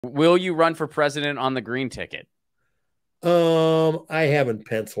Will you run for president on the green ticket? I haven't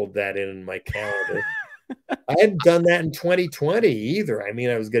penciled that in my calendar. I hadn't done that in 2020 either. I mean,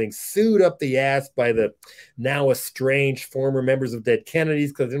 I was getting sued up the ass by the now estranged former members of Dead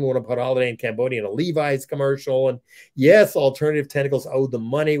Kennedys because I didn't want to put Holiday in Cambodia in a Levi's commercial. And yes, Alternative Tentacles owed the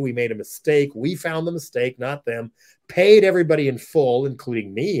money. We made a mistake. We found the mistake, not them. Paid everybody in full,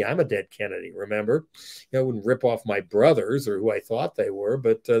 including me. I'm a Dead Kennedy, remember? You know, I wouldn't rip off my brothers or who I thought they were,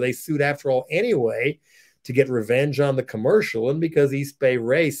 but they sued after all anyway to get revenge on the commercial, and because East Bay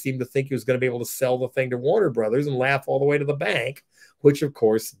Ray seemed to think he was going to be able to sell the thing to Warner Brothers and laugh all the way to the bank, which of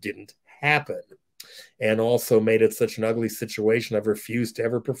course didn't happen, and also made it such an ugly situation I've refused to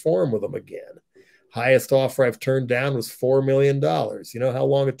ever perform with them again. Highest offer I've turned down was $4 million. You know how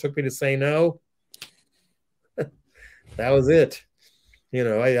long it took me to say no? That was it. You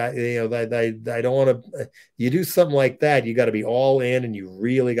know, I don't want to. You do something like that, you got to be all in, and you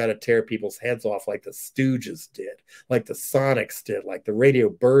really got to tear people's heads off, like the Stooges did, like the Sonics did, like the Radio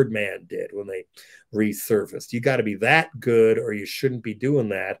Birdman did when they resurfaced. You got to be that good, or you shouldn't be doing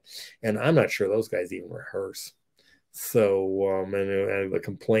that. And I'm not sure those guys even rehearse. So, and the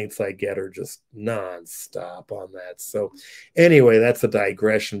complaints I get are just nonstop on that. So, anyway, that's a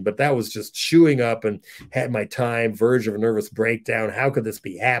digression, but that was just chewing up and had my time, verge of a nervous breakdown. How could this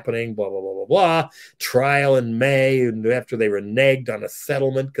be happening? Blah, blah, blah, blah, blah. Trial in May, and after they reneged on a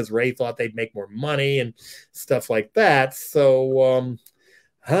settlement because Ray thought they'd make more money and stuff like that. So,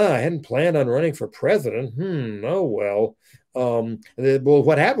 I hadn't planned on running for president. Oh, well. Well,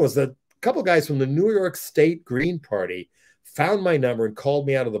 what happened was that couple guys from the New York State Green Party found my number and called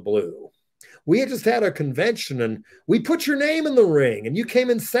me out of the blue. We had just had a convention and we put your name in the ring and you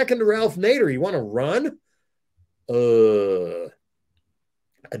came in second to Ralph Nader. You want to run? I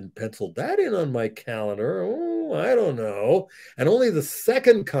hadn't penciled that in on my calendar. Oh, I don't know. And only the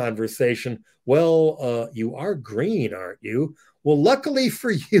second conversation, well, you are green, aren't you? Well, luckily for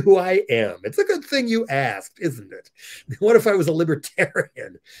you, I am. It's a good thing you asked, isn't it? What if I was a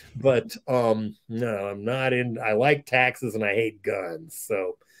libertarian? But no, I'm not in. I like taxes and I hate guns,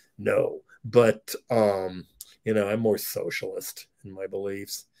 so no. But you know, I'm more socialist in my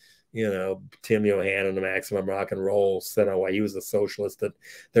beliefs. You know, Tim Yohannan, the Maximum Rock and Roll, said why he was a socialist, that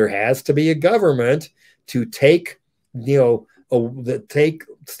there has to be a government to take, you know, take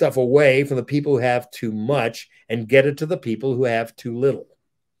stuff away from the people who have too much and get it to the people who have too little.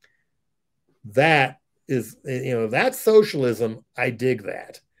 That is, you know, that's socialism. I dig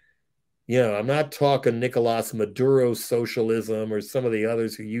that. You know, I'm not talking Nicolas Maduro socialism or some of the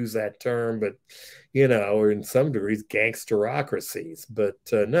others who use that term, but, you know, or in some degrees gangsterocracies. But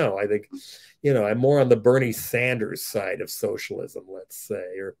no, I think, you know, I'm more on the Bernie Sanders side of socialism, let's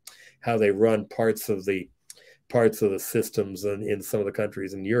say, or how they run parts of the systems in some of the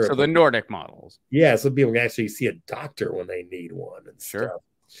countries in Europe. So the Nordic models. Yeah, so people can actually see a doctor when they need one and sure. stuff.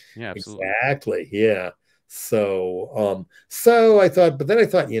 Yeah, absolutely. Exactly. Yeah. So so I thought, but then I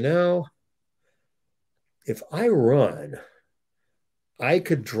thought, you know, if I run, I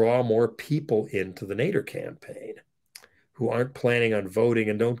could draw more people into the Nader campaign who aren't planning on voting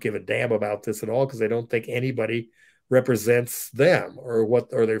and don't give a damn about this at all because they don't think anybody represents them or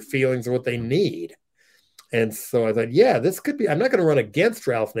their feelings or what they need. And so I thought, yeah, this could be, I'm not going to run against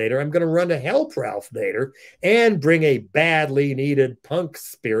Ralph Nader. I'm going to run to help Ralph Nader and bring a badly needed punk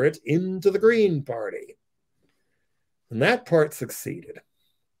spirit into the Green Party. And that part succeeded.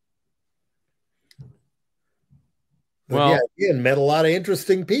 But well, yeah, again, met a lot of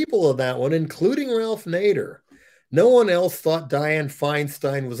interesting people in that one, including Ralph Nader. No one else thought Dianne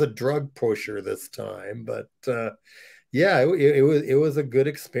Feinstein was a drug pusher this time, but yeah, it was a good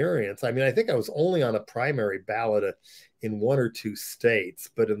experience. I mean, I think I was only on a primary ballot in 1 or 2 states,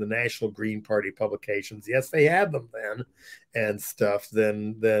 but in the National Green Party publications, yes, they had them then and stuff.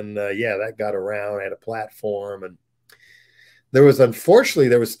 Then yeah, that got around. I had a platform, and unfortunately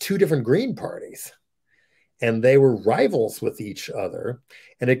there was 2 different Green parties, and they were rivals with each other.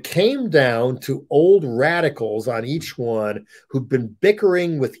 And it came down to old radicals on each one who'd been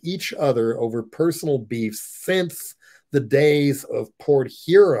bickering with each other over personal beef since the days of Port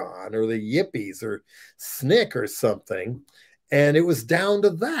Huron or the Yippies or SNCC or something. And it was down to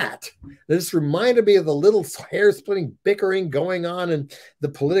that. This reminded me of the little hair-splitting bickering going on in the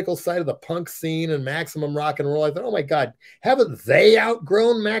political side of the punk scene and Maximum Rock and Roll. I thought, oh my God, haven't they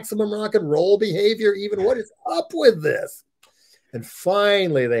outgrown Maximum Rock and Roll behavior even? What is up with this? And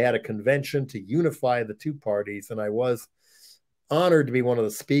finally, they had a convention to unify the 2 parties, and I was honored to be one of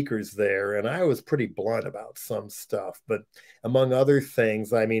the speakers there, and I was pretty blunt about some stuff. But among other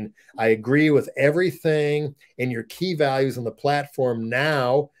things, I mean, I agree with everything in your key values on the platform.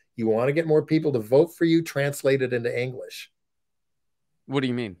 Now, you want to get more people to vote for you, translate it into English. What do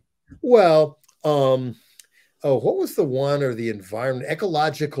you mean? Well, what was the one, or the environment,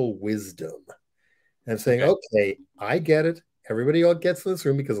 ecological wisdom? And saying, okay, I get it. Everybody else gets in this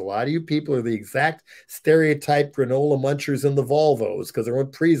room because a lot of you people are the exact stereotype granola munchers in the Volvos because there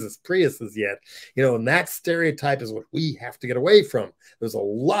weren't Priuses yet. And that stereotype is what we have to get away from. There's a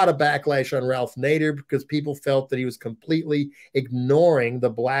lot of backlash on Ralph Nader because people felt that he was completely ignoring the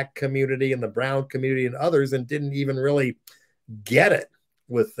Black community and the brown community and others and didn't even really get it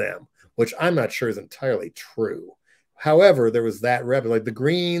with them, which I'm not sure is entirely true. However, there was that rebel, like the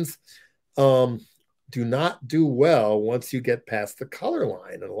Greens, do not do well once you get past the color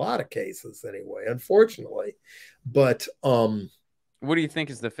line in a lot of cases anyway, unfortunately. But what do you think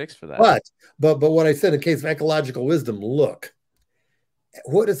is the fix for that? But what I said in case of ecological wisdom, look,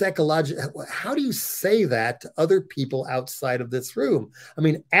 what is ecological? How do you say that to other people outside of this room? I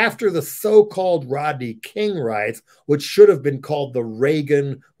mean, after the so-called Rodney King riots, which should have been called the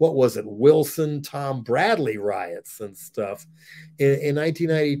Reagan, what was it, Wilson, Tom Bradley riots and stuff in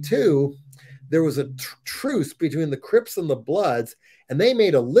 1992, there was a truce between the Crips and the Bloods, and they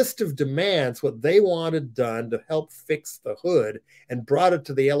made a list of demands, what they wanted done to help fix the hood, and brought it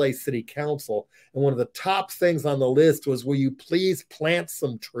to the LA City Council. And one of the top things on the list was, will you please plant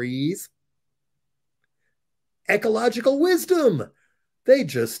some trees? Ecological wisdom. They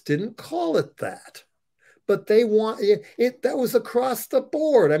just didn't call it that. But they want it. That was across the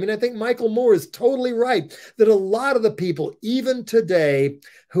board. I mean, I think Michael Moore is totally right that a lot of the people, even today,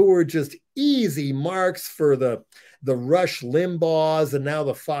 who were just easy marks for the Rush Limbaughs and now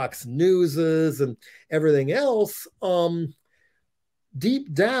the Fox Newses and everything else,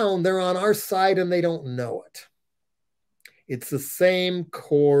 deep down, they're on our side and they don't know it. It's the same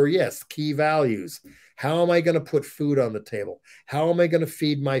core, yes, key values. How am I going to put food on the table? How am I going to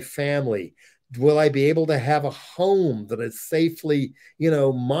feed my family? Will I be able to have a home that is safely,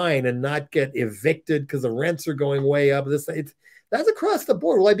 mine and not get evicted because the rents are going way up? That's across the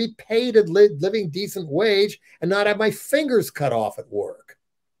board. Will I be paid a living decent wage and not have my fingers cut off at work?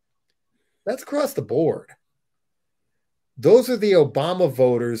 That's across the board. Those are the Obama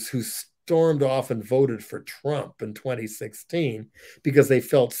voters who stormed off and voted for Trump in 2016 because they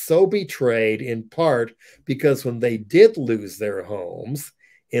felt so betrayed, in part because when they did lose their homes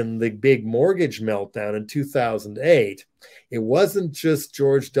in the big mortgage meltdown in 2008, it wasn't just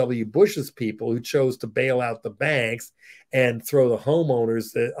George W. Bush's people who chose to bail out the banks and throw the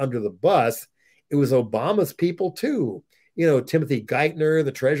homeowners under the bus. It was Obama's people too. Timothy Geithner,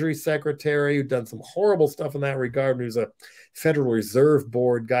 the Treasury Secretary, who'd done some horrible stuff in that regard, who's a Federal Reserve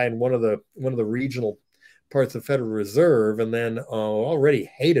Board guy in one of the regional parts of Federal Reserve, and then already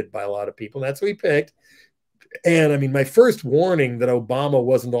hated by a lot of people. And that's who he picked. And I mean, my first warning that Obama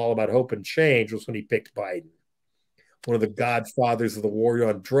wasn't all about hope and change was when he picked Biden, one of the godfathers of the war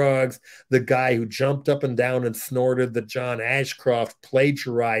on drugs, the guy who jumped up and down and snorted that John Ashcroft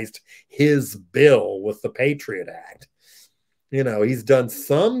plagiarized his bill with the Patriot Act. He's done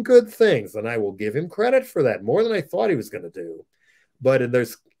some good things, and I will give him credit for that, more than I thought he was going to do. But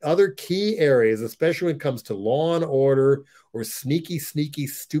there's other key areas, especially when it comes to law and order or sneaky,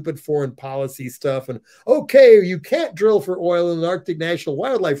 stupid foreign policy stuff. And okay, you can't drill for oil in the Arctic National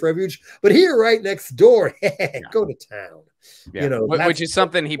Wildlife Refuge, but here right next door, go to town. Yeah. Which is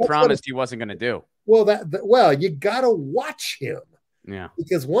something he promised he wasn't going to do. Well, you got to watch him. Yeah.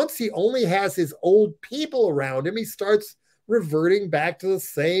 Because once he only has his old people around him, he starts reverting back to the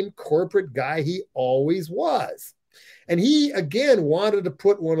same corporate guy he always was. And he, again, wanted to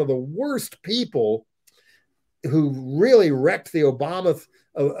put one of the worst people who really wrecked the Obama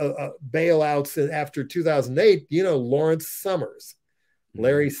bailouts after 2008, Lawrence Summers.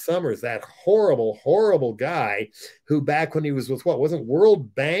 Larry Summers, that horrible, horrible guy who back when he was with wasn't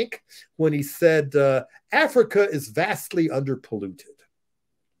World Bank, when he said, Africa is vastly underpolluted.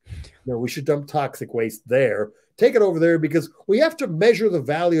 We should dump toxic waste there. Take it over there because we have to measure the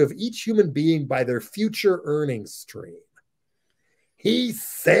value of each human being by their future earnings stream. He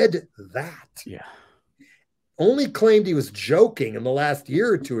said that. Yeah. Only claimed he was joking in the last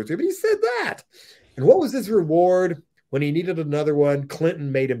year or two or three, but he said that. And what was his reward? When he needed another one,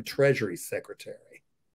 Clinton made him Treasury Secretary.